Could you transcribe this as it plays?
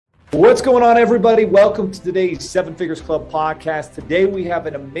What's going on, everybody? Welcome to today's Seven Figures Club podcast. Today, we have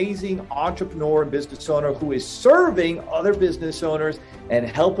an amazing entrepreneur and business owner who is serving other business owners and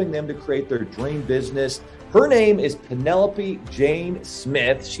helping them to create their dream business. Her name is Penelope Jane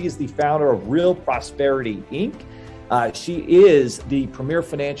Smith. She is the founder of Real Prosperity, Inc. She is the premier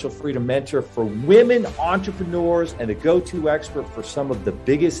financial freedom mentor for women entrepreneurs and a go-to expert for some of the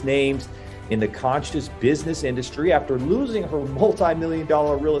biggest names in the conscious business industry. After losing her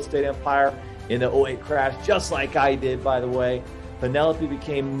multi-million-dollar real estate empire in the '08 crash, just like I did, by the way, Penelope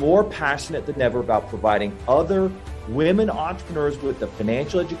became more passionate than ever about providing other women entrepreneurs with the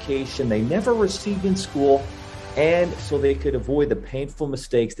financial education they never received in school, and so they could avoid the painful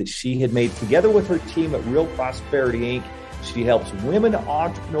mistakes that she had made. Together with her team at Real Prosperity, Inc., she helps women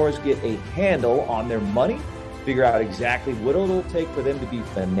entrepreneurs get a handle on their money, figure out exactly what it'll take for them to be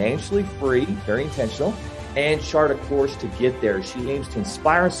financially free, very intentional, and chart a course to get there. She aims to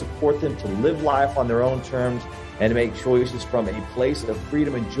inspire and support them to live life on their own terms and to make choices from a place of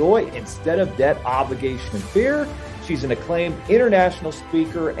freedom and joy instead of debt, obligation, and fear. She's an acclaimed international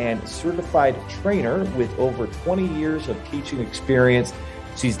speaker and certified trainer with over 20 years of teaching experience.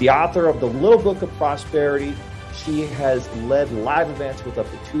 She's the author of The Little Book of Prosperity. She has led live events with up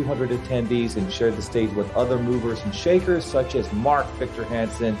to 200 attendees and shared the stage with other movers and shakers such as Mark Victor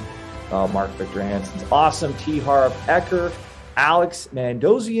Hansen. Mark Victor Hansen's awesome. T. Harv Eker, Alex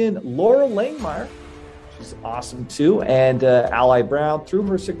Mandozian, Laura Langmeyer. She's awesome too. And Ally Brown. Through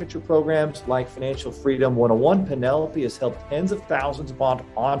her signature programs like Financial Freedom 101, Penelope has helped tens of thousands of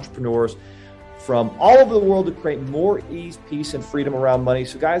entrepreneurs from all over the world to create more ease, peace, and freedom around money.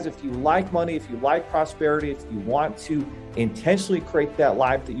 So guys, if you like money, if you like prosperity, if you want to intentionally create that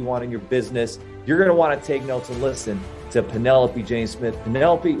life that you want in your business, you're going to want to take notes and listen to Penelope Jane Smith.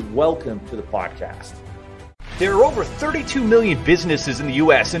 Penelope, welcome to the podcast. There are over 32 million businesses in the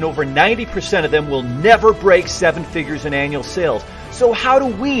U.S., and over 90% of them will never break seven figures in annual sales. So how do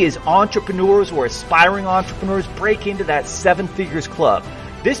we as entrepreneurs or aspiring entrepreneurs break into that seven figures club?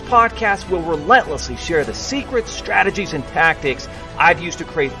 This podcast will relentlessly share the secrets, strategies, and tactics I've used to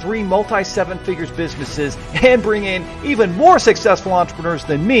create 3 multi-seven figures businesses and bring in even more successful entrepreneurs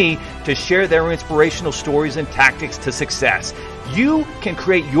than me to share their inspirational stories and tactics to success. You can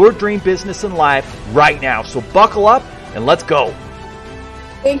create your dream business and life right now. So buckle up and let's go.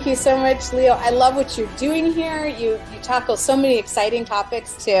 Thank you so much, Leo. I love what you're doing here. You tackle so many exciting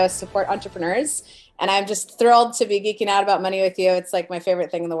topics to support entrepreneurs. And I'm just thrilled to be geeking out about money with you. It's like my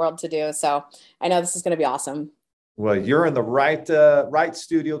favorite thing in the world to do. So I know this is going to be awesome. Well, you're in the right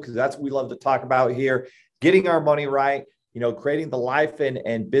studio, because that's what we love to talk about here. Getting our money right, creating the life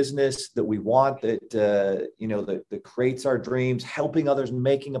and business that we want, that that creates our dreams, helping others,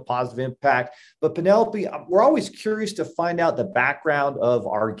 making a positive impact. But Penelope, we're always curious to find out the background of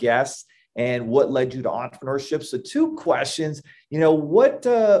our guests and what led you to entrepreneurship. So 2 questions, who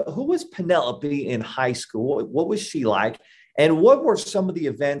was Penelope in high school? What was she like? And what were some of the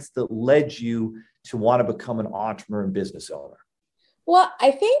events that led you to want to become an entrepreneur and business owner? Well,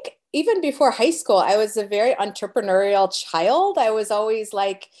 I think even before high school, I was a very entrepreneurial child. I was always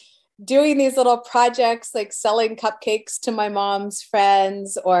like doing these little projects, like selling cupcakes to my mom's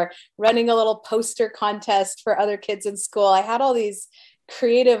friends or running a little poster contest for other kids in school. I had all these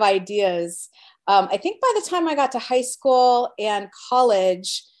creative ideas. I think by the time I got to high school and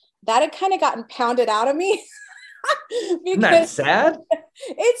college, that had kind of gotten pounded out of me. Isn't that sad?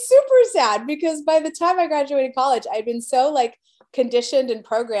 It's super sad, because by the time I graduated college, I'd been so conditioned and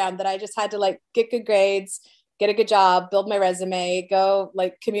programmed that I just had to get good grades, get a good job, build my resume, go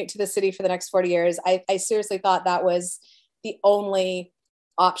commute to the city for the next 40 years. I seriously thought that was the only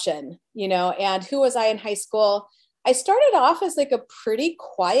option, and who was I in high school? I started off as a pretty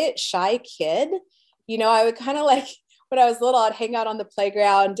quiet, shy kid. I would kind of when I was little, I'd hang out on the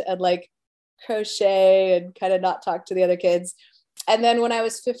playground and crochet and kind of not talk to the other kids. And then when I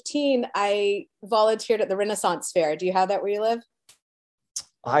was 15, I volunteered at the Renaissance Fair. Do you have that where you live?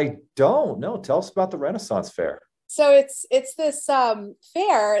 I don't know. Tell us about the Renaissance Fair. So it's this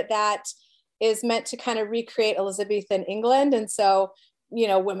fair that is meant to kind of recreate Elizabethan England. And so,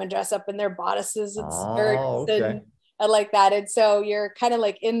 women dress up in their bodices and skirts and like that. And so you're kind of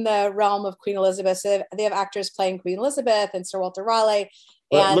in the realm of Queen Elizabeth. So they have actors playing Queen Elizabeth and Sir Walter Raleigh.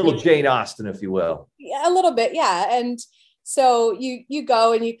 And little Jane Austen, if you will. Yeah, a little bit. Yeah. And so you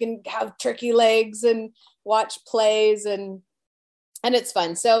go and you can have turkey legs and watch plays and it's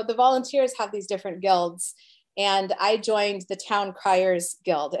fun. So the volunteers have these different guilds, and I joined the Town Criers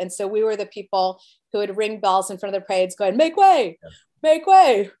Guild. And so we were the people who would ring bells in front of the parades going, make way, make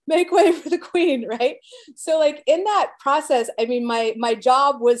way for the queen, right? So like in that process, I mean, my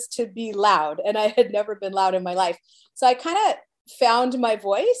job was to be loud, and I had never been loud in my life. So I kind of found my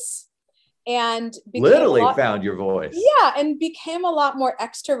voice and literally found your voice. Yeah, and became a lot more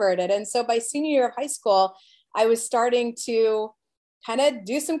extroverted. And so by senior year of high school, I was starting to kind of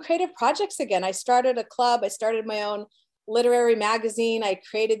do some creative projects again. I started a club. I started my own literary magazine. I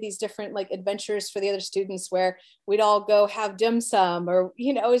created these different like adventures for the other students where we'd all go have dim sum, or,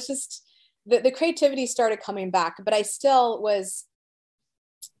 you know, it's just the creativity started coming back, but I still was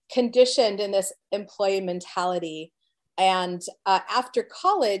conditioned in this employee mentality. And after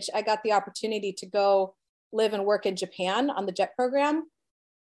college, I got the opportunity to go live and work in Japan on the JET program.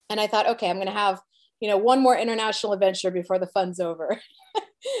 And I thought, okay, I'm going to have, you know, one more international adventure before the fun's over.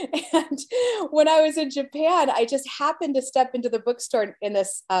 And when I was in Japan, I just happened to step into the bookstore in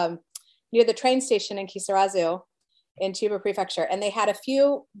this near the train station in Kisarazu in Chiba Prefecture. And they had a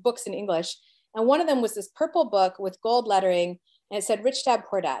few books in English. And one of them was this purple book with gold lettering, and it said Rich Dad,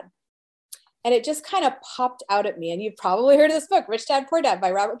 Poor Dad. And it just kind of popped out at me. And you've probably heard of this book, Rich Dad, Poor Dad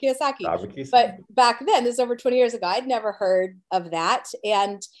by Robert Kiyosaki. But back then, this is over 20 years ago, I'd never heard of that.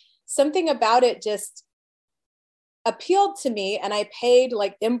 And something about it just appealed to me. And I paid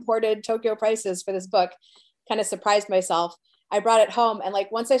like imported Tokyo prices for this book, kind of surprised myself. I brought it home. And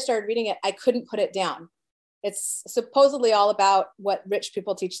like, once I started reading it, I couldn't put it down. It's supposedly all about what rich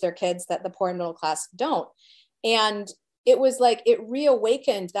people teach their kids that the poor and middle class don't. And it was like, it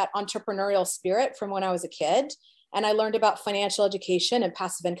reawakened that entrepreneurial spirit from when I was a kid. And I learned about financial education and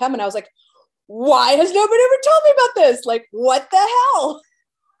passive income. And I was like, why has nobody ever told me about this? Like, what the hell?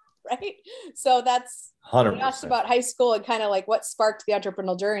 Right. So that's 100%. You asked about high school and kind of like what sparked the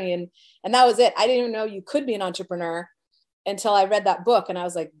entrepreneurial journey. And that was it. I didn't even know you could be an entrepreneur until I read that book. And I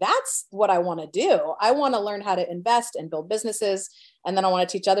was like, that's what I want to do. I want to learn how to invest and build businesses. And then I want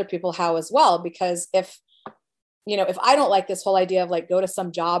to teach other people how as well. Because if I don't like this whole idea of like, go to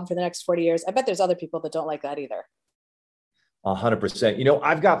some job for the next 40 years, I bet there's other people that don't like that either. 100%. You know,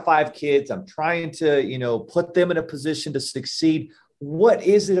 I've got 5 kids. I'm trying to, put them in a position to succeed. What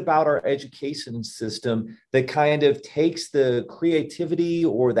is it about our education system that kind of takes the creativity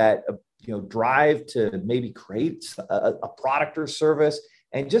or that, drive to maybe create a product or service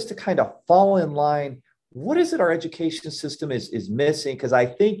and just to kind of fall in line? What is it our education system is missing? Because I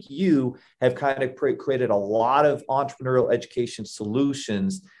think you have kind of created a lot of entrepreneurial education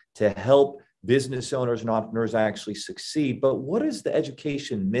solutions to help business owners and entrepreneurs actually succeed. But what is the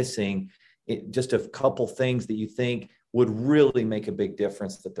education missing? Just a couple things that you think would really make a big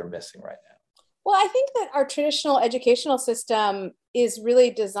difference that they're missing right now. Well, I think that our traditional educational system is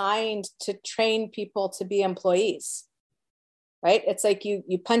really designed to train people to be employees. Right? It's like you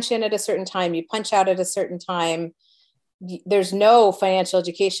punch in at a certain time, you punch out at a certain time. There's no financial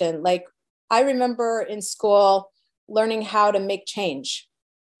education. Like I remember in school learning how to make change,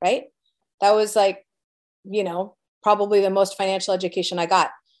 right? That was like, probably the most financial education I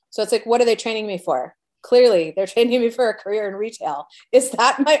got. So it's like, what are they training me for? Clearly, they're training me for a career in retail. Is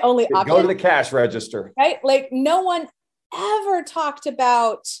that my only option? Go to the cash register. Right? Like no one ever talked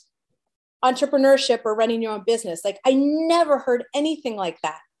about entrepreneurship or running your own business. Like I never heard anything like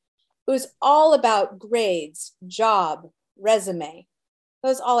that. It was all about grades, job, resume. That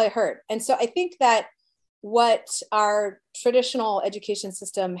was all I heard. And so I think that what our traditional education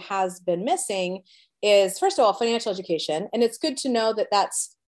system has been missing is, first of all, financial education. And it's good to know that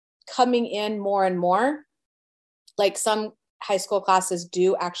that's coming in more and more. Like some high school classes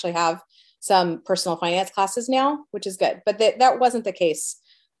do actually have some personal finance classes now, which is good. But that wasn't the case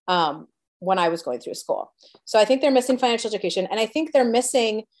when I was going through school. So I think they're missing financial education. And I think they're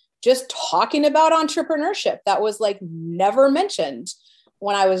missing just talking about entrepreneurship. That was like never mentioned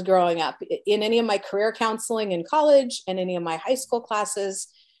when I was growing up in any of my career counseling in college and any of my high school classes,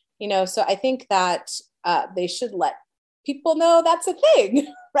 so I think that they should let people know that's a thing,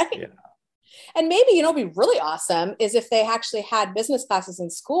 right? Yeah. And maybe, it'd be really awesome is if they actually had business classes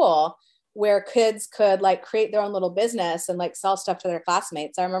in school where kids could like create their own little business and like sell stuff to their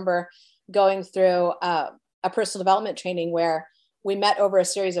classmates. I remember going through a personal development training where we met over a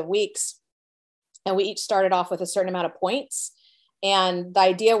series of weeks and we each started off with a certain amount of points. And the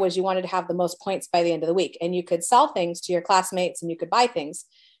idea was you wanted to have the most points by the end of the week and you could sell things to your classmates and you could buy things.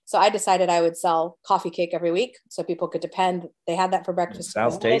 So I decided I would sell coffee cake every week so people could depend. They had that for breakfast.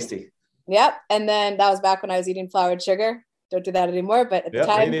 Sounds tasty. Yep. And then that was back when I was eating flour sugar. Don't do that anymore, but at the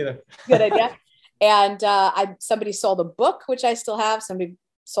time, good idea. And somebody sold a book, which I still have. Somebody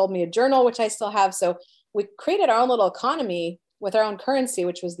sold me a journal, which I still have. So we created our own little economy with our own currency,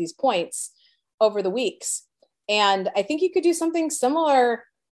 which was these points over the weeks. And I think you could do something similar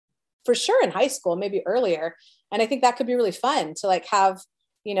for sure in high school, maybe earlier. And I think that could be really fun to like have,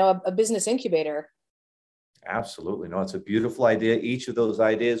 you know, a business incubator. Absolutely. No, it's a beautiful idea. Each of those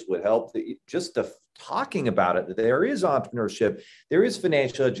ideas would help. Just the talking about it, that there is entrepreneurship, there is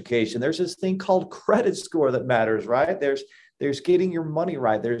financial education, there's this thing called credit score that matters, right? There's getting your money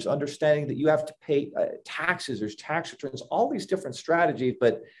right. There's understanding that you have to pay taxes, there's tax returns, all these different strategies,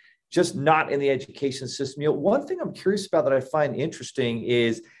 but just not in the education system. You know, one thing I'm curious about that I find interesting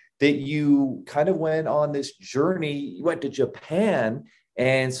is that you kind of went on this journey. You went to Japan.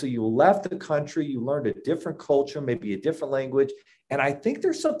 And so you left the country, you learned a different culture, maybe a different language. And I think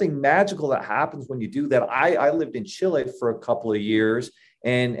there's something magical that happens when you do that. I lived in Chile for a couple of years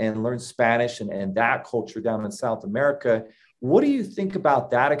and learned Spanish and that culture down in South America. What do you think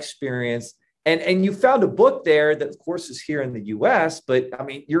about that experience? And you found a book there that, of course, is here in the US, but I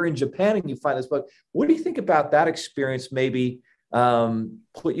mean, you're in Japan and you find this book. What do you think about that experience? Maybe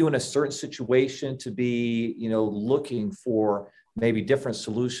put you in a certain situation to be, you know, looking for maybe different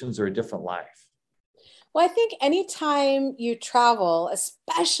solutions or a different life? Well, I think anytime you travel,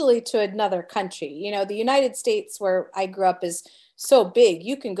 especially to another country, you know, the United States where I grew up is so big,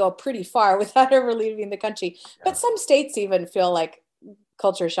 you can go pretty far without ever leaving the country. Yeah. But some states even feel like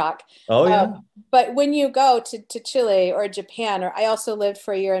culture shock. Oh, yeah. But when you go to Chile or Japan, or I also lived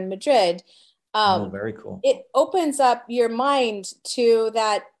for a year in Madrid, very cool. It opens up your mind to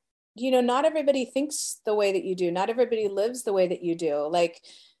that, you know, not everybody thinks the way that you do. Not everybody lives the way that you do. Like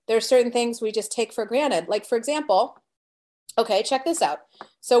there are certain things we just take for granted. Like, for example, okay, check this out.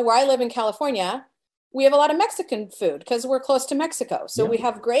 So where I live in California, we have a lot of Mexican food because we're close to Mexico. So we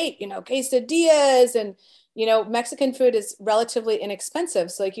have great, you know, quesadillas, and, you know, Mexican food is relatively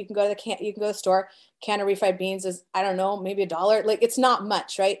inexpensive. So like you can go to the store, can of refried beans is, I don't know, maybe $1. Like it's not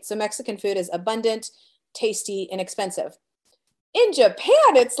much, right? So Mexican food is abundant, tasty, inexpensive. In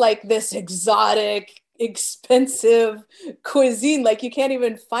Japan, it's like this exotic, expensive cuisine. Like you can't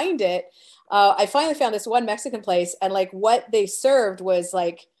even find it. I finally found this one Mexican place, and like what they served was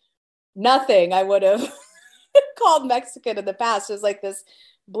like nothing I would have called Mexican in the past. It was like this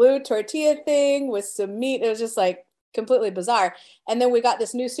blue tortilla thing with some meat. It was just like completely bizarre. And then we got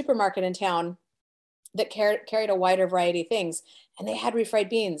this new supermarket in town that carried a wider variety of things, and they had refried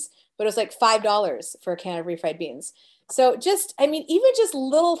beans, but it was like $5 for a can of refried beans. So just, I mean, even just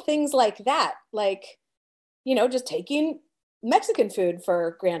little things like that, like, you know, just taking Mexican food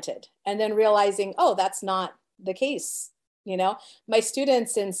for granted and then realizing, oh, that's not the case. You know, my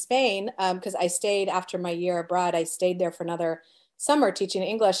students in Spain, because I stayed after my year abroad, I stayed there for another summer teaching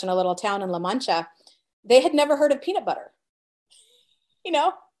English in a little town in La Mancha. They had never heard of peanut butter, you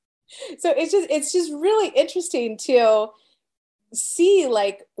know? So it's just really interesting to see,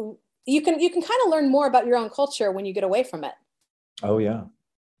 like, you can kind of learn more about your own culture when you get away from it. Oh yeah.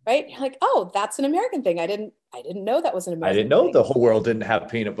 Right? You're like, oh, that's an American thing. I didn't know that was an American I didn't know thing. The whole world didn't have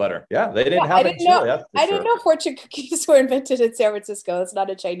peanut butter. Yeah, they didn't have it in Chile. I didn't know fortune cookies were invented in San Francisco. It's not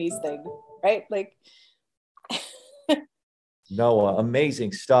a Chinese thing, right? Like no,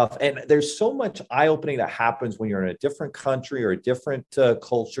 amazing stuff. And there's so much eye-opening that happens when you're in a different country or a different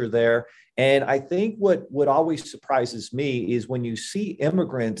culture there. And I think what always surprises me is when you see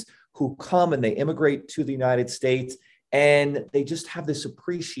immigrants who come and they immigrate to the United States, and they just have this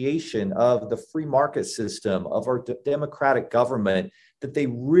appreciation of the free market system, of our democratic government, that they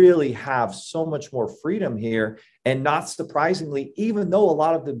really have so much more freedom here. And not surprisingly, even though a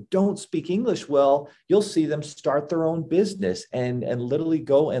lot of them don't speak English well, you'll see them start their own business and literally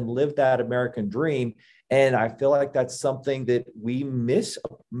go and live that American dream. And I feel like that's something that we miss.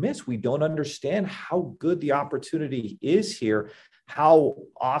 We don't understand how good the opportunity is here, how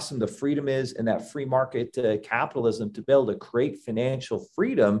awesome the freedom is in that free market capitalism to be able to create financial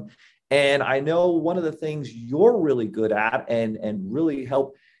freedom. And I know one of the things you're really good at and really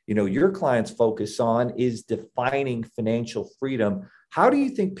help, you know, your clients focus on is defining financial freedom. How do you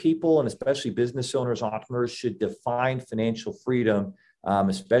think people, and especially business owners, entrepreneurs, should define financial freedom,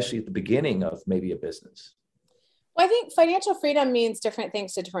 especially at the beginning of maybe a business? Well, I think financial freedom means different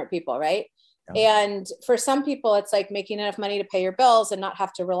things to different people, right? And for some people, it's like making enough money to pay your bills and not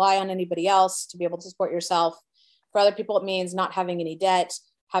have to rely on anybody else to be able to support yourself. For other people, it means not having any debt,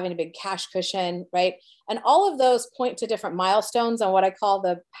 having a big cash cushion, right? And all of those point to different milestones on what I call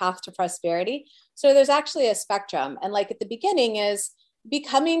the path to prosperity. So there's actually a spectrum. And like at the beginning is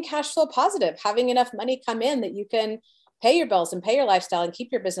becoming cash flow positive, having enough money come in that you can pay your bills and pay your lifestyle and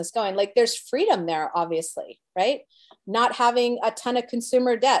keep your business going. Like there's freedom there, obviously, right? Not having a ton of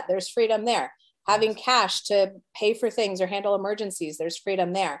consumer debt, there's freedom there. Having cash to pay for things or handle emergencies, there's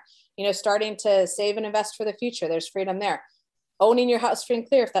freedom there. starting to save and invest for the future. There's freedom there. Owning your house free and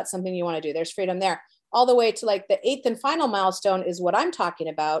clear, if that's something you want to do, there's freedom there. All the way to like the 8th and final milestone is what I'm talking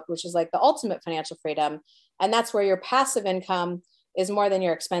about, which is like the ultimate financial freedom. And that's where your passive income is more than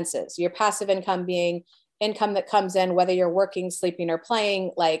your expenses. Your passive income being income that comes in, whether you're working, sleeping, or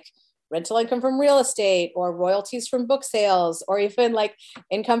playing, like rental income from real estate or royalties from book sales, or even like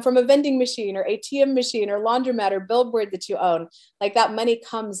income from a vending machine or ATM machine or laundromat or billboard that you own. Like that money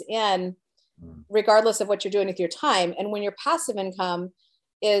comes in regardless of what you're doing with your time. And when your passive income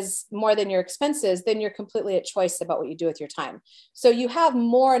is more than your expenses, then you're completely at choice about what you do with your time. So you have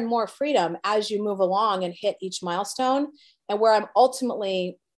more and more freedom as you move along and hit each milestone. And where I'm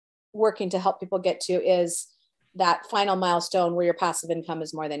ultimately working to help people get to is that final milestone where your passive income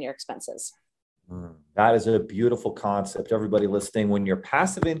is more than your expenses. That is a beautiful concept. Everybody listening, when your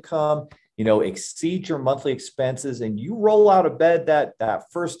passive income, exceeds your monthly expenses and you roll out of bed that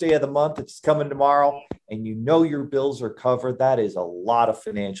first day of the month, it's coming tomorrow, and your bills are covered, that is a lot of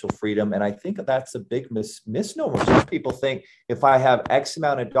financial freedom. And I think that's a big misnomer. Some people think if I have X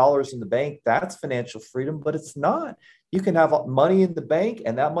amount of dollars in the bank, that's financial freedom, but it's not. You can have money in the bank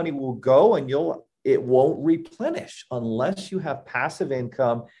and that money will go and it won't replenish unless you have passive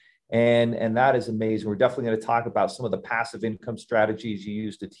income. And that is amazing. We're definitely going to talk about some of the passive income strategies you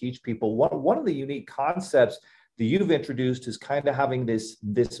use to teach people. One of the unique concepts that you've introduced is kind of having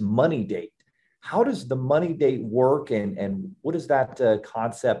this money date. How does the money date work, and what is that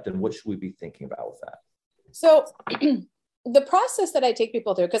concept, and what should we be thinking about with that? So the process that I take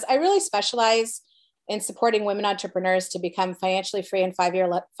people through, because I really specialize in supporting women entrepreneurs to become financially free in 5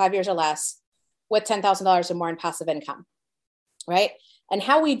 years or less with $10,000 or more in passive income, right? And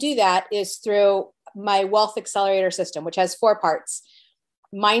how we do that is through my Wealth Accelerator system, which has 4 parts: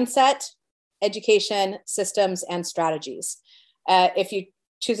 mindset, education, systems, and strategies. If you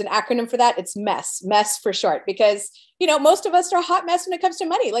choose an acronym for that, it's M.E.S.S, M.E.S.S for short, because, most of us are a hot mess when it comes to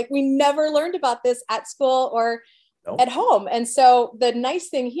money. Like we never learned about this at school or at home. And so the nice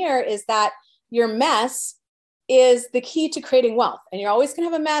thing here is that your M.E.S.S is the key to creating wealth. And you're always going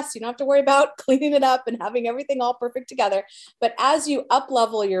to have a mess. You don't have to worry about cleaning it up and having everything all perfect together. But as you up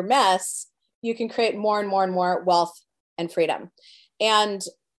level your mess, you can create more and more and more wealth and freedom. And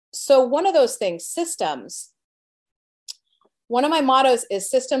so one of those things, systems, one of my mottos is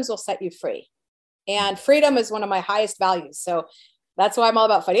systems will set you free. And freedom is one of my highest values. So that's why I'm all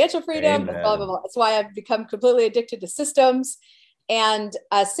about financial freedom. Blah, blah, blah. That's why I've become completely addicted to systems. And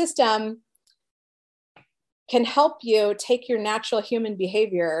a system can help you take your natural human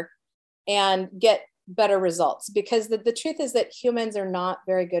behavior and get better results, because the truth is that humans are not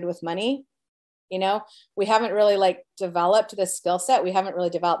very good with money. We haven't really developed this skill set. We haven't really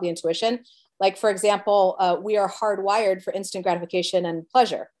developed the intuition. Like, for example, we are hardwired for instant gratification and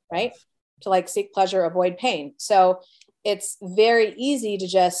pleasure, right? To seek pleasure, avoid pain. So it's very easy to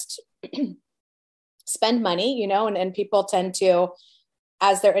just spend money, and people tend to,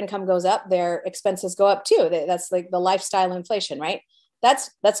 as their income goes up, their expenses go up too. That's like the lifestyle inflation, right?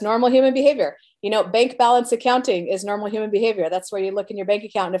 That's normal human behavior. Bank balance accounting is normal human behavior. That's where you look in your bank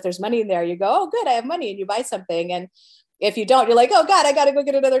account, and if there's money in there, you go, oh, good, I have money, and you buy something. And if you don't, you're like, oh God, I got to go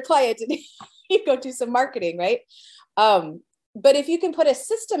get another client, and you go do some marketing, right? But if you can put a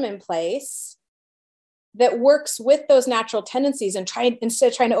system in place that works with those natural tendencies and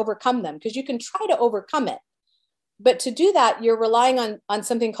instead of trying to overcome them, because you can try to overcome it. But to do that, you're relying on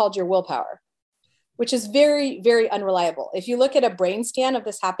something called your willpower, which is very, very unreliable. If you look at a brain scan of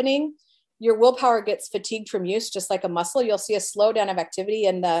this happening, your willpower gets fatigued from use, just like a muscle. You'll see a slowdown of activity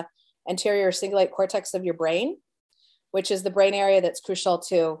in the anterior cingulate cortex of your brain, which is the brain area that's crucial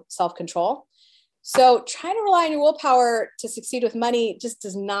to self-control. So trying to rely on your willpower to succeed with money just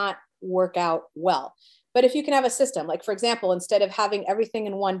does not work out well. But if you can have a system, like for example, instead of having everything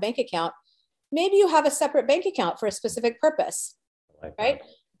in one bank account, maybe you have a separate bank account for a specific purpose, right?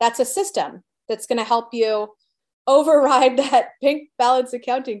 That's a system that's going to help you override that bank balance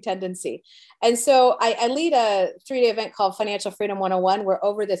accounting tendency. And so I lead a 3-day event called Financial Freedom 101, where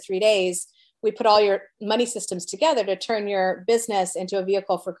over the 3 days, we put all your money systems together to turn your business into a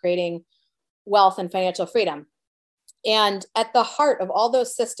vehicle for creating wealth and financial freedom. And at the heart of all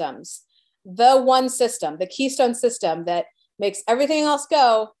those systems, the one system, the keystone system that makes everything else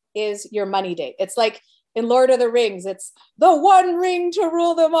go, is your money date. It's like in Lord of the Rings, it's the one ring to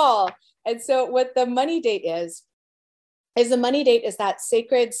rule them all. And so what the money date is the money date is that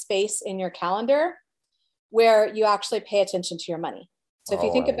sacred space in your calendar where you actually pay attention to your money. So if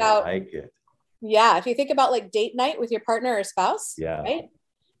you think about, if you think about like date night with your partner or spouse, right?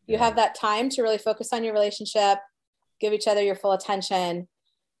 You have that time to really focus on your relationship, give each other your full attention.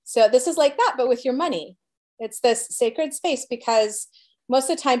 So this is like that, but with your money. It's this sacred space because most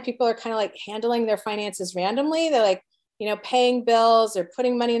of the time people are kind of like handling their finances randomly. They're like, paying bills or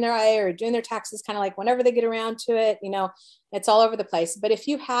putting money in their IRA or doing their taxes kind of like whenever they get around to it, it's all over the place. But if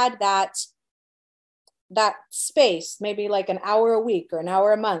you had that space, maybe like an hour a week or an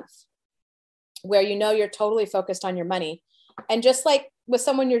hour a month, where you're totally focused on your money, and just like with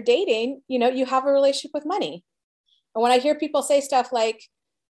someone you're dating, you have a relationship with money. And when I hear people say stuff like,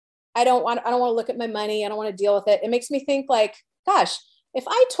 I don't want to look at my money, I don't want to deal with it, it makes me think like, gosh, if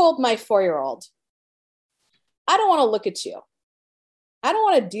I told my 4-year-old, I don't want to look at you, I don't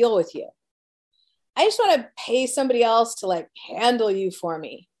want to deal with you, I just want to pay somebody else to like handle you for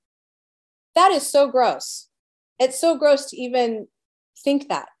me, that is so gross. It's so gross to even think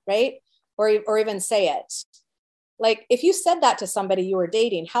that, right? Or even say it. Like if you said that to somebody you were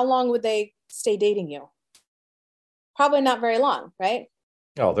dating, how long would they stay dating you? Probably not very long, right?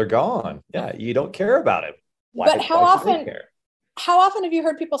 Oh, they're gone. Yeah, you don't care about it. But how often have you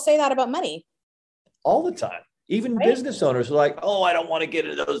heard people say that about money? All the time. Even right? Business owners are like, oh, I don't want to get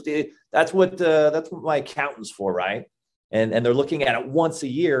into those deals. That's what my accountant's for, right? And they're looking at it once a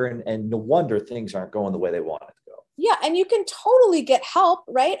year, and no wonder things aren't going the way they want it to go. Yeah, and you can totally get help,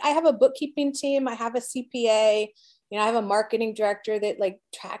 right? I have a bookkeeping team. I have a CPA. I have a marketing director that like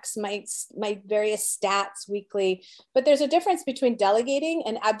tracks my various stats weekly. But there's a difference between delegating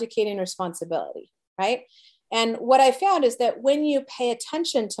and abdicating responsibility, right? And what I found is that when you pay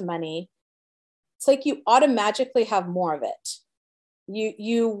attention to money, it's like you automatically have more of it.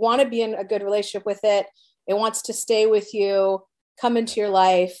 You want to be in a good relationship with it. It wants to stay with you, come into your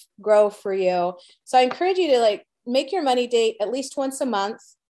life, grow for you. So I encourage you to like make your money date at least once a month.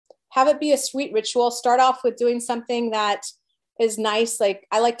 Have it be a sweet ritual. Start off with doing something that is nice. Like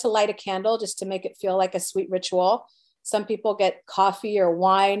I like to light a candle just to make it feel like a sweet ritual. Some people get coffee or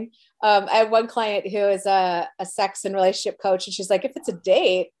wine. I have one client who is a sex and relationship coach, and she's like, if it's a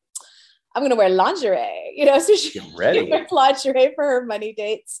date, I'm going to wear lingerie, so she wears lingerie for her money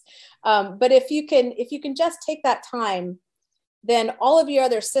dates. But if you can just take that time, then all of your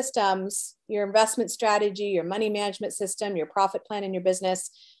other systems, your investment strategy, your money management system, your profit plan in your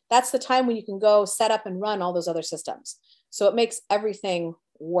business, that's the time when you can go set up and run all those other systems. So it makes everything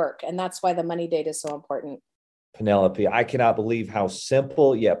work. And that's why the money date is so important. Penelope, I cannot believe how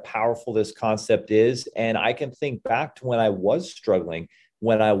simple yet powerful this concept is. And I can think back to when I was struggling,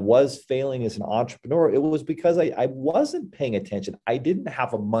 when I was failing as an entrepreneur. It was because I wasn't paying attention. I didn't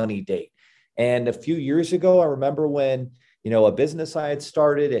have a money date. And a few years ago, I remember when, a business I had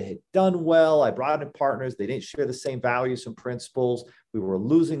started, it had done well. I brought in partners. They didn't share the same values and principles. We were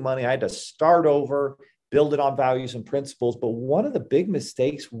losing money. I had to start over, build it on values and principles. But one of the big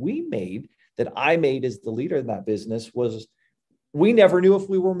mistakes that I made as the leader in that business was we never knew if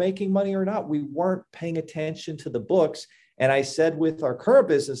we were making money or not. We weren't paying attention to the books. And I said with our current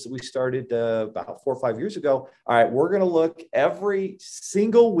business that we started about 4 or 5 years ago, all right, we're going to look every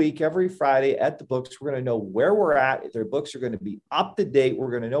single week, every Friday at the books. We're going to know where we're at. Their books are going to be up to date. We're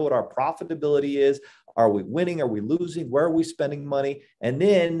going to know what our profitability is. Are we winning? Are we losing? Where are we spending money? And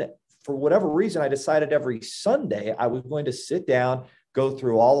then for whatever reason, I decided every Sunday I was going to sit down, go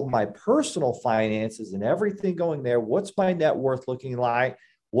through all of my personal finances and everything going there. What's my net worth looking like?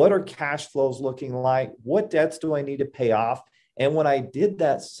 What are cash flows looking like? What debts do I need to pay off? And when I did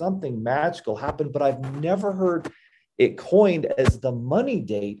that, something magical happened, but I've never heard it coined as the money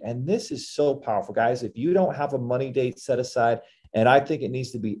date. And this is so powerful, guys. If you don't have a money date set aside, and I think it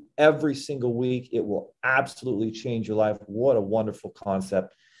needs to be every single week, it will absolutely change your life. What a wonderful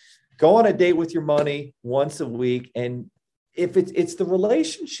concept. Go on a date with your money once a week. And if it's the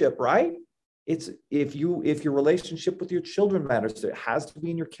relationship, right? It's if your relationship with your children matters, it has to be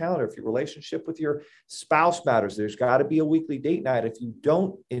in your calendar. If your relationship with your spouse matters, there's got to be a weekly date night. If you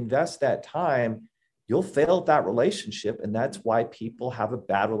don't invest that time, you'll fail at that relationship. And that's why people have a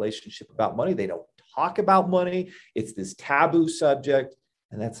bad relationship about money. They don't talk about money. It's this taboo subject,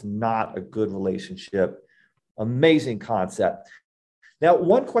 and that's not a good relationship. Amazing concept. Now,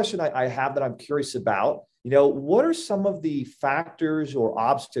 one question I have that I'm curious about, what are some of the factors or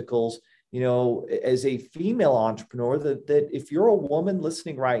obstacles as a female entrepreneur that if you're a woman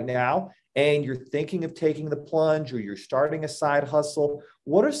listening right now and you're thinking of taking the plunge or you're starting a side hustle,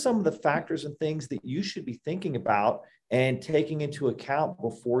 what are some of the factors and things that you should be thinking about and taking into account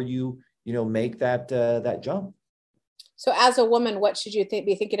before you make that jump? So as a woman, what should you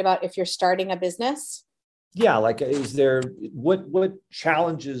be thinking about if you're starting a business? Yeah, like is there what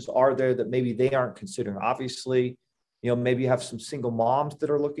challenges are there that maybe they aren't considering? Obviously, maybe you have some single moms that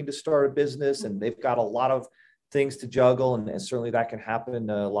are looking to start a business and they've got a lot of things to juggle, and certainly that can happen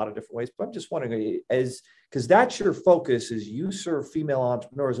a lot of different ways. But I'm just wondering, because that's your focus, is you serve female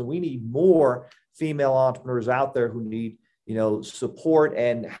entrepreneurs, and we need more female entrepreneurs out there who need, support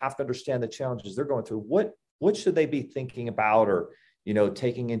and have to understand the challenges they're going through. What should they be thinking about, or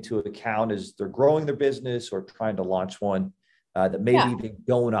taking into account as they're growing their business or trying to launch one that maybe they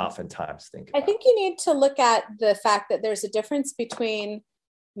don't oftentimes think about? I think you need to look at the fact that there's a difference between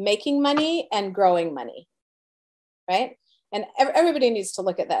making money and growing money, right? And everybody needs to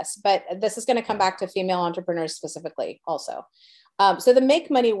look at this, but this is going to come back to female entrepreneurs specifically also. So the make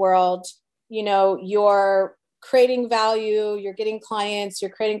money world, you're creating value, you're getting clients,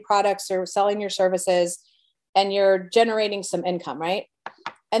 you're creating products, you're selling your services, and you're generating some income, right?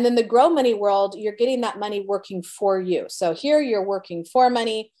 And then the grow money world, you're getting that money working for you. So here you're working for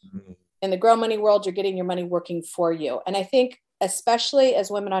money. In the grow money world, you're getting your money working for you. And I think, especially as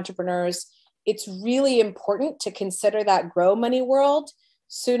women entrepreneurs, it's really important to consider that grow money world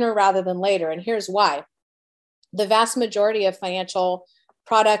sooner rather than later. And here's why. The vast majority of financial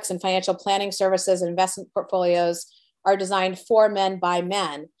products and financial planning services and investment portfolios are designed for men by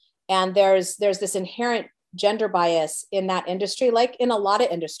men. And there's this inherent gender bias in that industry, like in a lot of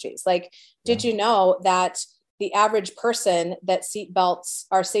industries. Like, did you know that the average person that seatbelts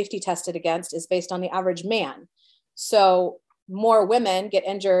are safety tested against is based on the average man? So more women get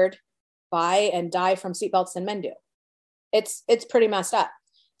injured by and die from seatbelts than men do. It's pretty messed up.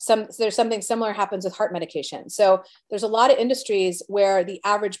 There's something similar happens with heart medication. So there's a lot of industries where the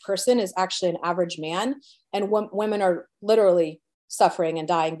average person is actually an average man, and women are literally suffering and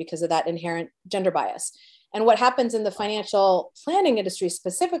dying because of that inherent gender bias. And what happens in the financial planning industry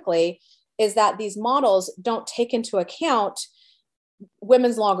specifically is that these models don't take into account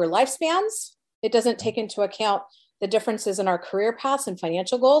women's longer lifespans. It doesn't take into account the differences in our career paths and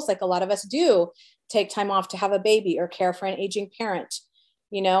financial goals. Like, a lot of us do take time off to have a baby or care for an aging parent,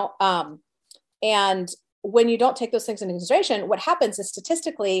 and when you don't take those things into consideration, what happens is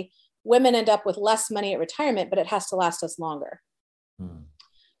statistically, women end up with less money at retirement, but it has to last us longer.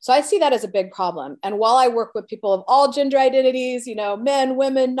 So I see that as a big problem. And while I work with people of all gender identities, men,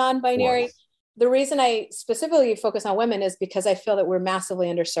 women, non-binary, the reason I specifically focus on women is because I feel that we're massively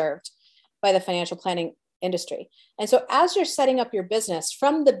underserved by the financial planning industry. And so as you're setting up your business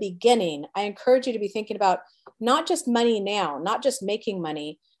from the beginning, I encourage you to be thinking about not just money now, not just making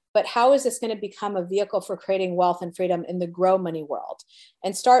money, but how is this going to become a vehicle for creating wealth and freedom in the grow money world,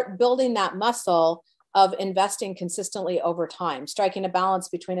 and start building that muscle of investing consistently over time, striking a balance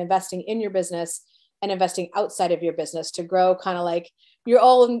between investing in your business and investing outside of your business to grow kind of like your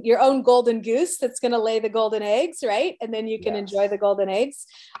own golden goose that's going to lay the golden eggs, right? And then you can enjoy the golden eggs.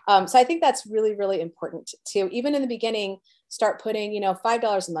 So I think that's really, really important to, even in the beginning, start putting,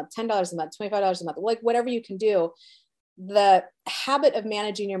 $5 a month, $10 a month, $25 a month, like whatever you can do. The habit of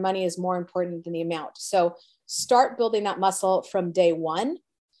managing your money is more important than the amount. So start building that muscle from day one.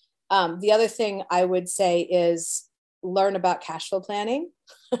 The other thing I would say is learn about cash flow planning,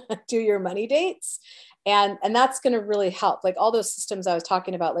 do your money dates. And that's going to really help. Like all those systems I was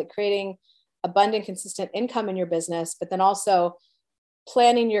talking about, like creating abundant, consistent income in your business, but then also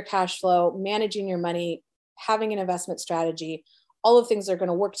planning your cash flow, managing your money, having an investment strategy, all of things are going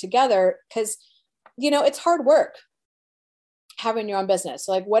to work together because, it's hard work having your own business.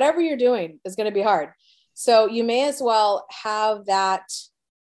 So like whatever you're doing is going to be hard. So you may as well have that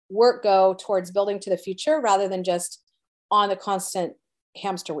work go towards building to the future rather than just on the constant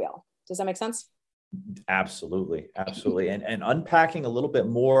hamster wheel. Does that make sense? Absolutely. Absolutely. And unpacking a little bit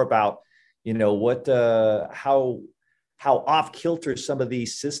more about, how off kilter some of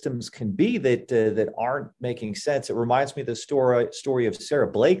these systems can be that aren't making sense. It reminds me of the story of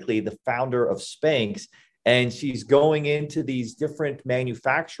Sarah Blakely, the founder of Spanx, and she's going into these different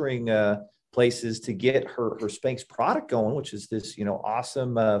manufacturing places to get her Spanx product going, which is this,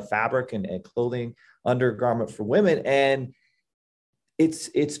 awesome fabric and clothing undergarment for women. And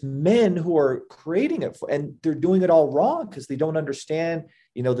it's men who are creating it and they're doing it all wrong because they don't understand,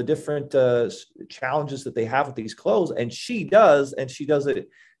 the different challenges that they have with these clothes. And she does it.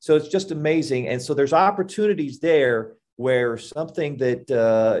 So it's just amazing. And so there's opportunities there where something that,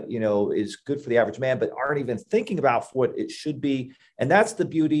 is good for the average man, but aren't even thinking about what it should be. And that's the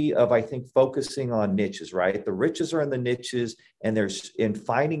beauty of, I think, focusing on niches, right? The riches are in the niches, and there's in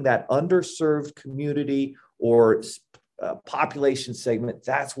finding that underserved community or population segment.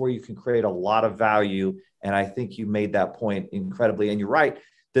 That's where you can create a lot of value. And I think you made that point incredibly. And you're right.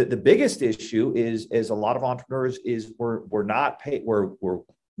 The biggest issue is a lot of entrepreneurs is we're not paid. We're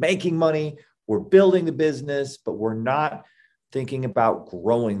making money. We're building the business, but we're not thinking about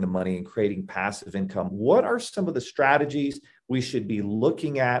growing the money and creating passive income, what are some of the strategies we should be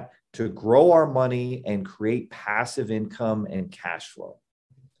looking at to grow our money and create passive income and cash flow?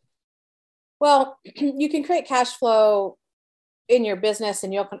 Well, you can create cash flow in your business,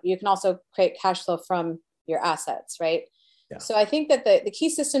 and you can also create cash flow from your assets, right? Yeah. So I think that the key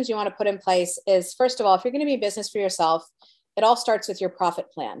systems you want to put in place is, first of all, if you're going to be in business for yourself, it all starts with your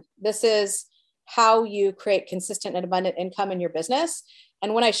profit plan. This is how you create consistent and abundant income in your business.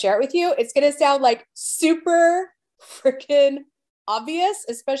 And when I share it with you, it's going to sound like super freaking obvious,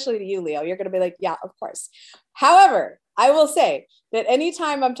 especially to you, Leo. You're going to be like, yeah, of course. However, I will say that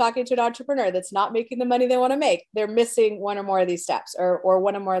anytime I'm talking to an entrepreneur that's not making the money they want to make, they're missing one or more of these steps, or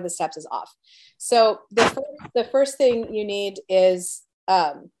one or more of the steps is off. So the first thing you need is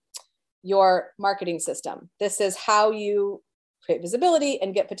your marketing system. This is how you create visibility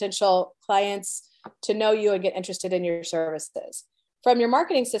and get potential clients to know you and get interested in your services. From your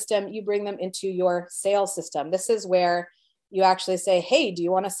marketing system, you bring them into your sales system. This is where you actually say, hey, do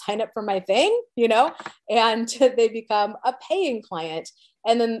you want to sign up for my thing? And they become a paying client.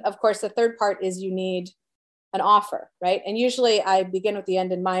 And then, of course, the third part is you need an offer, right? And usually I begin with the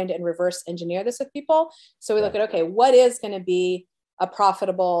end in mind and reverse engineer this with people. So we look at, okay, what is going to be a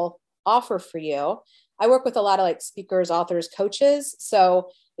profitable offer for you? I work with a lot of like speakers, authors, coaches. So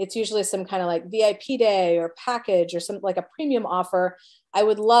it's usually some kind of like VIP day or package or something like a premium offer. I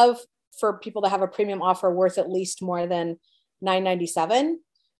would love for people to have a premium offer worth at least more than $9.97,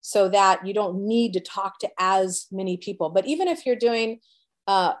 so that you don't need to talk to as many people. But even if you're doing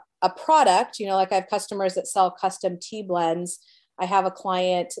a product, like I have customers that sell custom tea blends. I have a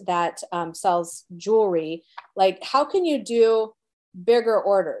client that sells jewelry. Like, how can you do bigger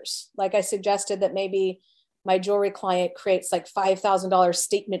orders? Like I suggested that maybe my jewelry client creates like $5,000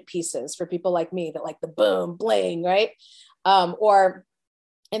 statement pieces for people like me that like the boom, bling, right? Or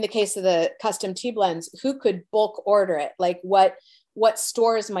in the case of the custom tea blends, who could bulk order it? Like what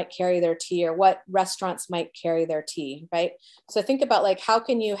stores might carry their tea, or what restaurants might carry their tea, right? So think about like, how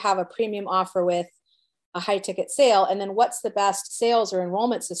can you have a premium offer with a high ticket sale? And then what's the best sales or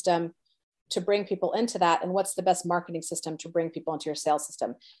enrollment system to bring people into that? And what's the best marketing system to bring people into your sales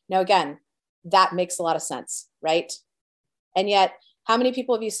system? Now, again, that makes a lot of sense, right? And yet, how many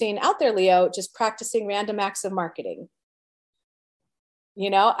people have you seen out there, Leo, just practicing random acts of marketing?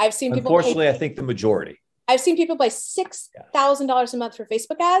 I've seen people. Unfortunately, I think the majority. I've seen people pay $6,000 a month for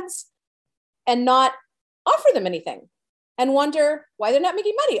Facebook ads and not offer them anything and wonder why they're not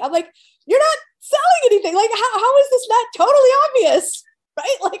making money. I'm like, you're not selling anything. Like, how is this not totally obvious?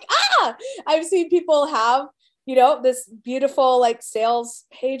 Right? Like, I've seen people have, this beautiful like sales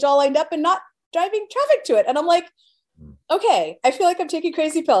page all lined up and not driving traffic to it. And I'm like, okay, I feel like I'm taking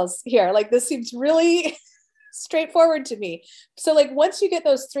crazy pills here. Like, this seems really straightforward to me. So like, once you get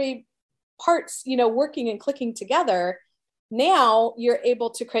those three parts, working and clicking together, now you're able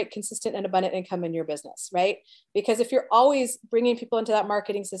to create consistent and abundant income in your business, right? Because if you're always bringing people into that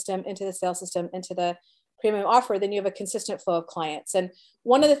marketing system, into the sales system, into the premium offer, then you have a consistent flow of clients. And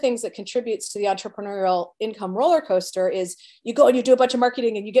one of the things that contributes to the entrepreneurial income roller coaster is you go and you do a bunch of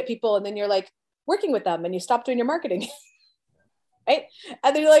marketing and you get people, and then you're like working with them and you stop doing your marketing. Right?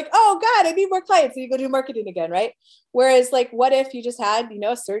 And then you're like, oh God, I need more clients. And you go do marketing again. Right? Whereas like, what if you just had,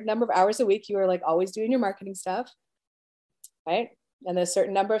 a certain number of hours a week, you were like always doing your marketing stuff. Right? And there's a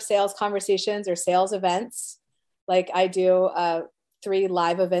certain number of sales conversations or sales events. Like I do 3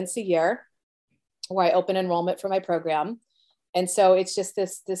 live events a year where I open enrollment for my program. And so it's just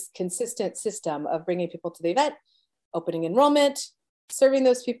this consistent system of bringing people to the event, opening enrollment, serving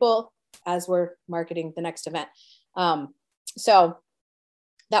those people as we're marketing the next event. So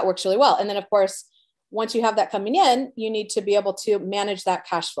that works really well. And then of course, once you have that coming in, you need to be able to manage that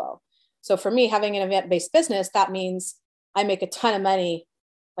cash flow. So for me, having an event-based business, that means I make a ton of money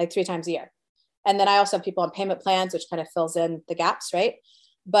like 3 times a year. And then I also have people on payment plans, which kind of fills in the gaps, right?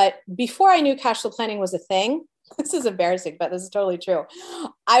 But before I knew cash flow planning was a thing, this is embarrassing, but this is totally true.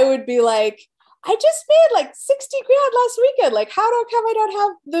 I would be like, I just made like 60 grand last weekend. Like, how come I don't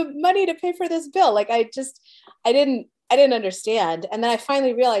have the money to pay for this bill? Like, I didn't understand. And then I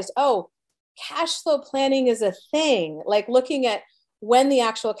finally realized, oh, cash flow planning is a thing. Like looking at when the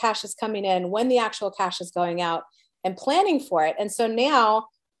actual cash is coming in, when the actual cash is going out, and planning for it. And so now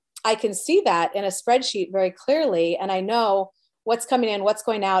I can see that in a spreadsheet very clearly. And I know what's coming in, what's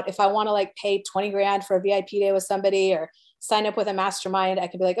going out. If I want to like pay 20 grand for a VIP day with somebody or sign up with a mastermind, I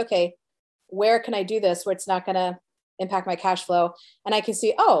can be like, okay, where can I do this where it's not going to impact my cash flow? And I can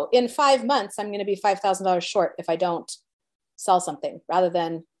see, oh, in 5 months, I'm going to be $5,000 short if I don't sell something, rather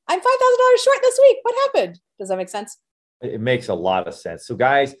than I'm $5,000 short this week. What happened? Does that make sense? It makes a lot of sense. So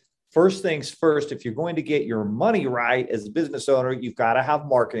guys, first things first, if you're going to get your money right as a business owner, you've got to have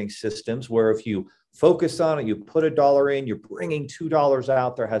marketing systems where if you focus on it, you put $1 in, you're bringing $2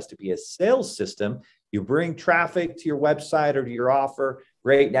 out. There has to be a sales system. You bring traffic to your website or to your offer.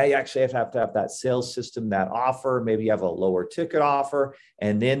 Great. Now you actually have to have that sales system, that offer. Maybe you have a lower ticket offer,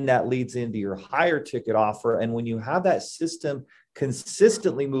 and then that leads into your higher ticket offer. And when you have that system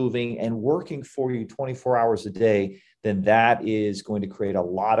consistently moving and working for you 24 hours a day, then that is going to create a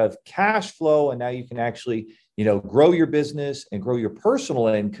lot of cash flow. And now you can actually, grow your business and grow your personal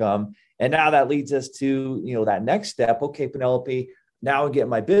income. And now that leads us to, that next step. Okay, Penelope, now I'm getting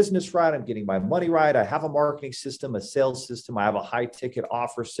my business right. I'm getting my money right. I have a marketing system, a sales system. I have a high ticket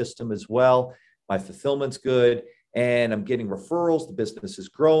offer system as well. My fulfillment's good and I'm getting referrals. The business is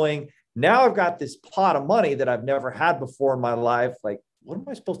growing. Now I've got this pot of money that I've never had before in my life. Like, what am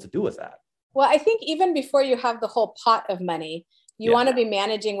I supposed to do with that? Well, I think even before you have the whole pot of money, you want to be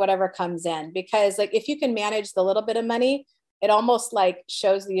managing whatever comes in, because like if you can manage the little bit of money, it almost like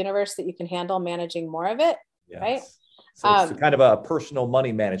shows the universe that you can handle managing more of it. Yes. Right. So it's kind of a personal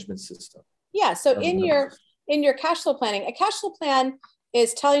money management system. Yeah. So in your cash flow planning, a cash flow plan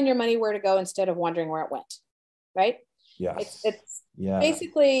is telling your money where to go instead of wondering where it went. Right. Yes. It's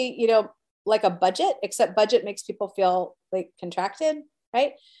basically, like a budget, except budget makes people feel like contracted.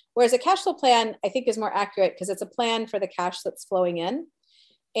 Right. Whereas a cash flow plan, I think, is more accurate because it's a plan for the cash that's flowing in.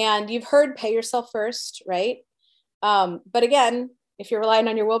 And you've heard pay yourself first, right? But again, if you're relying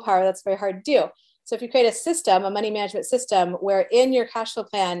on your willpower, that's very hard to do. So if you create a system, a money management system, where in your cash flow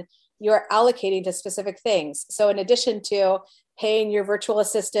plan, you're allocating to specific things. So in addition to paying your virtual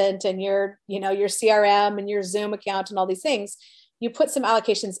assistant and your CRM and your Zoom account and all these things, you put some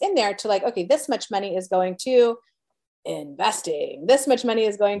allocations in there to like, okay, this much money is going to investing, this much money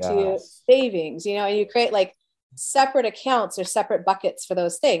is going to savings, and you create like separate accounts or separate buckets for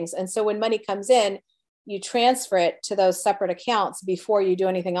those things. And so when money comes in, you transfer it to those separate accounts before you do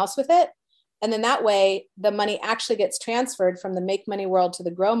anything else with it. And then that way the money actually gets transferred from the make money world to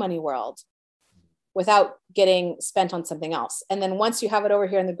the grow money world without getting spent on something else. And then once you have it over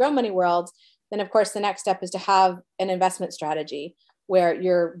here in the grow money world, then of course the next step is to have an investment strategy where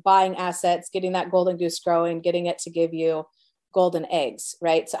you're buying assets, getting that golden goose growing, getting it to give you golden eggs,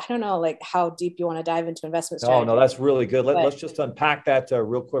 right? So I don't know like how deep you want to dive into investment strategy. Oh, no, that's really good. Let's just unpack that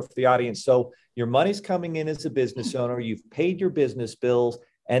real quick for the audience. So your money's coming in as a business owner, you've paid your business bills,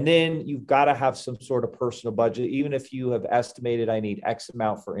 and then you've got to have some sort of personal budget. Even if you have estimated I need X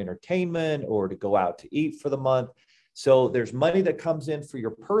amount for entertainment or to go out to eat for the month. So there's money that comes in for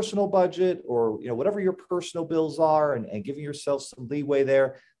your personal budget or, whatever your personal bills are and giving yourself some leeway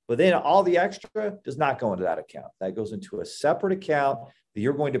there. But then all the extra does not go into that account. That goes into a separate account that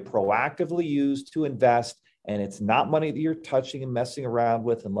you're going to proactively use to invest. And it's not money that you're touching and messing around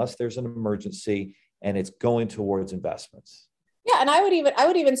with unless there's an emergency, and it's going towards investments. Yeah. And I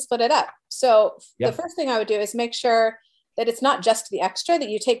would even split it up. So the first thing I would do is make sure that it's not just the extra, that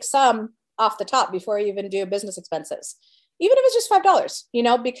you take some off the top before you even do business expenses, even if it's just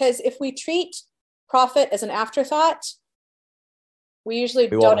 $5, because if we treat profit as an afterthought, we usually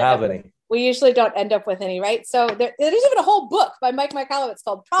don't end up with any, right? So there's even a whole book by Mike Michalowicz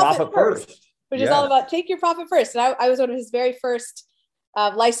called Profit First, which is all about take your profit first. And I was one of his very first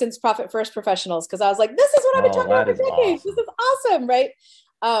licensed profit first professionals, because I was like, this is what I've been talking about for decades. Awesome. This is awesome, right?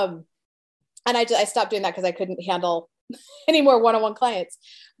 And I stopped doing that because I couldn't handle any more one-on-one clients.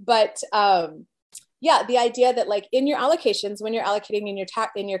 But the idea that like in your allocations, when you're allocating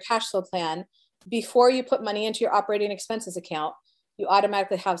in your cash flow plan, before you put money into your operating expenses account, you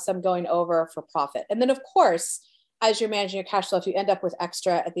automatically have some going over for profit. And then of course, as you're managing your cash flow, if you end up with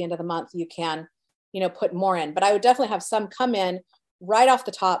extra at the end of the month, you can, put more in. But I would definitely have some come in right off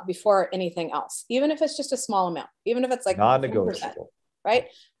the top before anything else, even if it's just a small amount, even if it's like non-negotiable, right?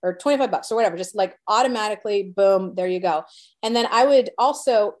 Or $25 or whatever, just like automatically, boom, there you go. And then I would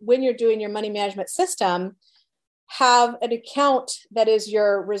also, when you're doing your money management system, have an account that is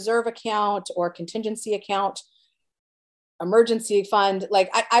your reserve account or contingency account, emergency fund. Like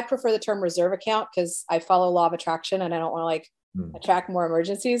I prefer the term reserve account because I follow law of attraction and I don't want to attract more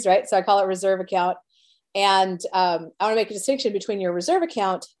emergencies, right? So I call it reserve account. And I want to make a distinction between your reserve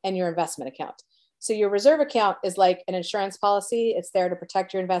account and your investment account. So your reserve account is like an insurance policy. It's there to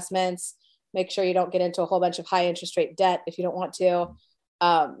protect your investments, make sure you don't get into a whole bunch of high interest rate debt if you don't want to.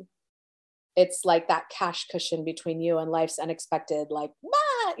 It's like that cash cushion between you and life's unexpected, like,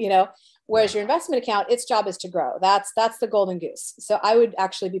 whereas your investment account, its job is to grow. That's the golden goose. So I would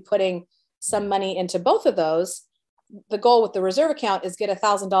actually be putting some money into both of those. The goal with the reserve account is get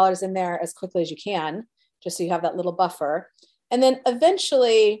 $1,000 in there as quickly as you can. just so you have that little buffer. And then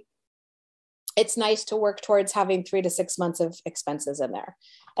eventually it's nice to work towards having 3 to 6 months of expenses in there.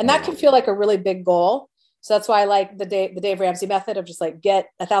 And that can feel like a really big goal. So that's why I like the Dave Ramsey method of just like get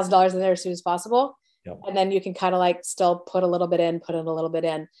 $1,000 in there as soon as possible. Yep. And then you can kind of like still put a little bit in, put in a little bit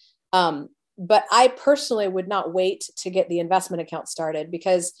in. But I personally would not wait to get the investment account started,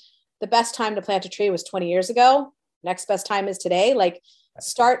 because the best time to plant a tree was 20 years ago. Next best time is today. Like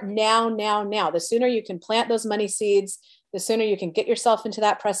start now. The sooner you can plant those money seeds, the sooner you can get yourself into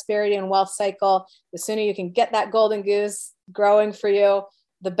that prosperity and wealth cycle, the sooner you can get that golden goose growing for you,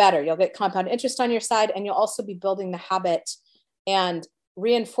 the better. You'll get compound interest on your side, and you'll also be building the habit and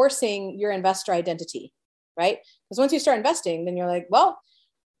reinforcing your investor identity, right? Because once you start investing, then you're like, well,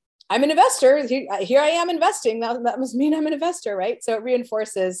 I'm an investor. Here I am investing. That must mean I'm an investor, right? So it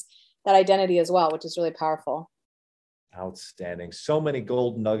reinforces that identity as well, which is really powerful. Outstanding. So many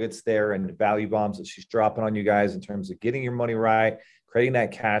gold nuggets there and value bombs that she's dropping on you guys in terms of getting your money right, creating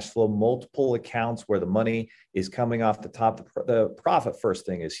that cash flow, multiple accounts where the money is coming off the top. The profit first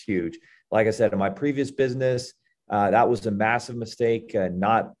thing is huge. Like I said, in my previous business, that was a massive mistake,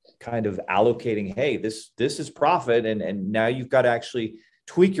 not kind of allocating, hey, this is profit. And now you've got to actually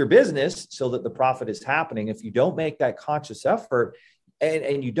tweak your business so that the profit is happening. If you don't make that conscious effort,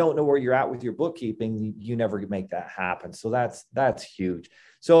 and you don't know where you're at with your bookkeeping, you never make that happen. So that's huge.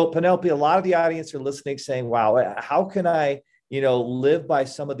 So Penelope, a lot of the audience are listening saying, wow, how can I, live by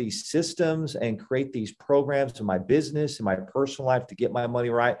some of these systems and create these programs in my business, in my personal life to get my money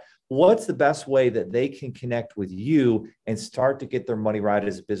right? What's the best way that they can connect with you and start to get their money right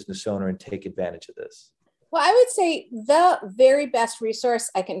as a business owner and take advantage of this? Well, I would say the very best resource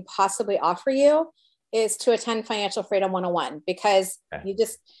I can possibly offer you is to attend Financial Freedom 101, because you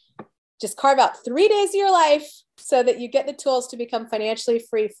just carve out 3 days of your life so that you get the tools to become financially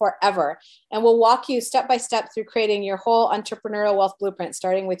free forever. And we'll walk you step by step through creating your whole entrepreneurial wealth blueprint,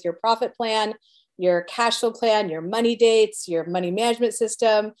 starting with your profit plan, your cash flow plan, your money dates, your money management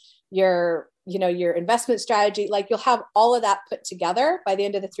system, your investment strategy. Like you'll have all of that put together by the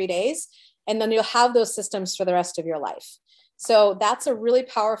end of the 3 days. And then you'll have those systems for the rest of your life. So that's a really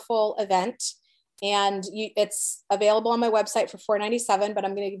powerful event. And it's available on my website for $497, but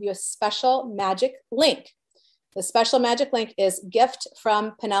I'm going to give you a special magic link. The special magic link is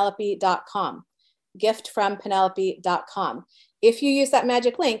giftfrompenelope.com. Giftfrompenelope.com. If you use that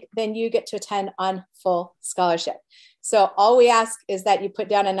magic link, then you get to attend on full scholarship. So all we ask is that you put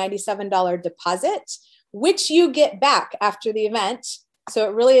down a $97 deposit, which you get back after the event. So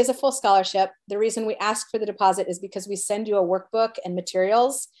it really is a full scholarship. The reason we ask for the deposit is because we send you a workbook and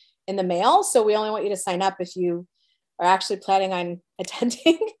materials in the mail. So we only want you to sign up if you are actually planning on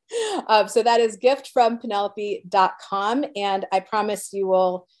attending. So that is giftfrompenelope.com. And I promise you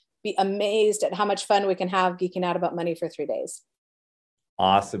will be amazed at how much fun we can have geeking out about money for 3 days.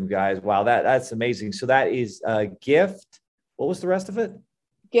 Awesome, guys. Wow, that's amazing. So that is a gift. What was the rest of it?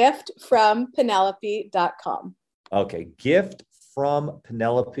 Giftfrompenelope.com. Okay,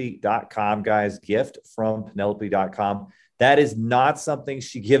 giftfrompenelope.com, guys. Giftfrompenelope.com. That is not something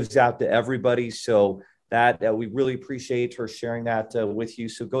she gives out to everybody. So that we really appreciate her sharing that with you.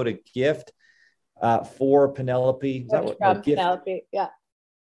 So go to gift for Penelope. Is that what? From Penelope, yeah.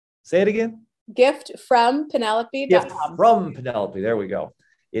 Say it again. Giftfrompenelope.com. Gift from Penelope. There we go.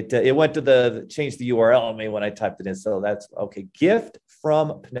 It went to changed the URL on me when I typed it in. So that's okay.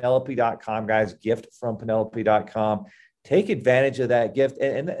 Giftfrompenelope.com, guys. Giftfrompenelope.com. Take advantage of that gift.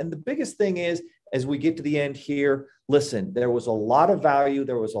 And the biggest thing is, as we get to the end here, listen, there was a lot of value.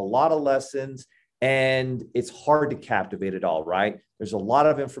 There was a lot of lessons, and it's hard to captivate it all, right? There's a lot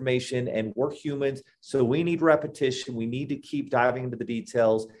of information, and we're humans. So we need repetition. We need to keep diving into the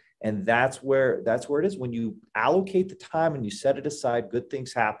details. And that's where it is. When you allocate the time and you set it aside, good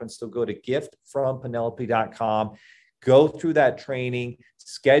things happen. So go to giftfrompenelope.com, go through that training,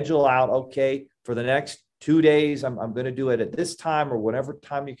 schedule out, okay, for the next 2 days, I'm going to do it at this time or whatever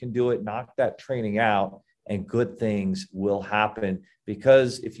time you can do it, knock that training out, and good things will happen.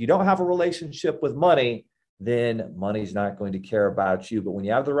 Because if you don't have a relationship with money, then money's not going to care about you. But when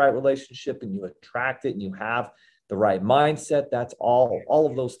you have the right relationship and you attract it and you have the right mindset, that's all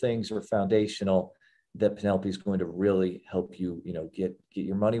of those things are foundational, that Penelope is going to really help you, get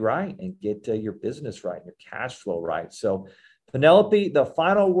your money right and get your business right and your cash flow right. So Penelope, the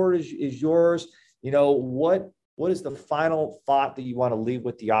final word is yours. What is the final thought that you want to leave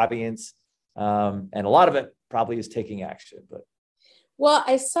with the audience? And a lot of it probably is taking action. Well,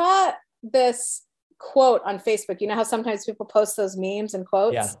 I saw this quote on Facebook. You know how sometimes people post those memes and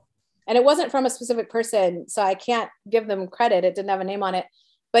quotes? Yeah. And it wasn't from a specific person, so I can't give them credit. It didn't have a name on it.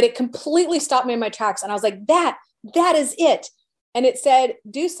 but it completely stopped me in my tracks. And I was like, that is it. And it said,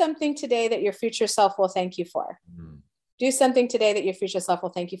 do something today that your future self will thank you for. Do something today that your future self will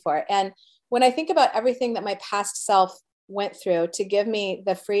thank you for. And when I think about everything that my past self went through to give me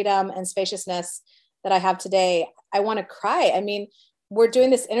the freedom and spaciousness that I have today, I want to cry. I mean, we're doing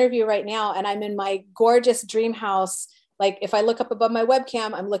this interview right now and I'm in my gorgeous dream house. Like if I look up above my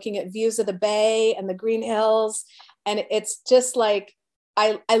webcam, I'm looking at views of the bay and the green hills. And it's just like,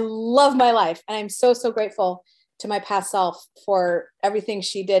 I love my life. And I'm so, so grateful to my past self for everything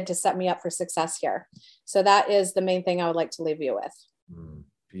she did to set me up for success here. So that is the main thing I would like to leave you with.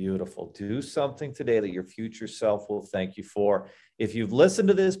 Beautiful. Do something today that your future self will thank you for. If you've listened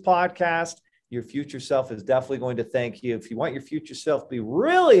to this podcast, your future self is definitely going to thank you. If you want your future self to be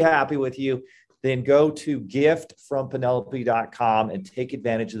really happy with you, then go to giftfrompenelope.com and take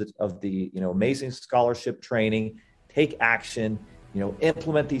advantage of the amazing scholarship training. Take action,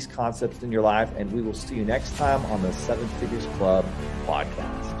 implement these concepts in your life, and we will see you next time on the Seven Figures Club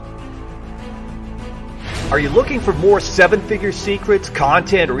podcast. Are you looking for more seven-figure secrets,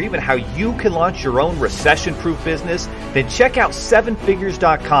 content, or even how you can launch your own recession-proof business? Then check out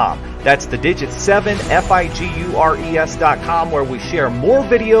sevenfigures.com. That's the digit 7, FIGURES.com, where we share more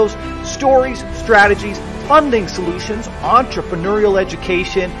videos, stories, strategies, funding solutions, entrepreneurial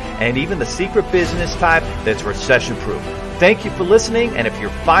education, and even the secret business type that's recession-proof. Thank you for listening, and if you're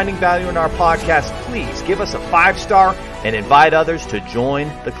finding value in our podcast, please give us a 5-star and invite others to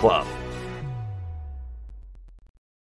join the club.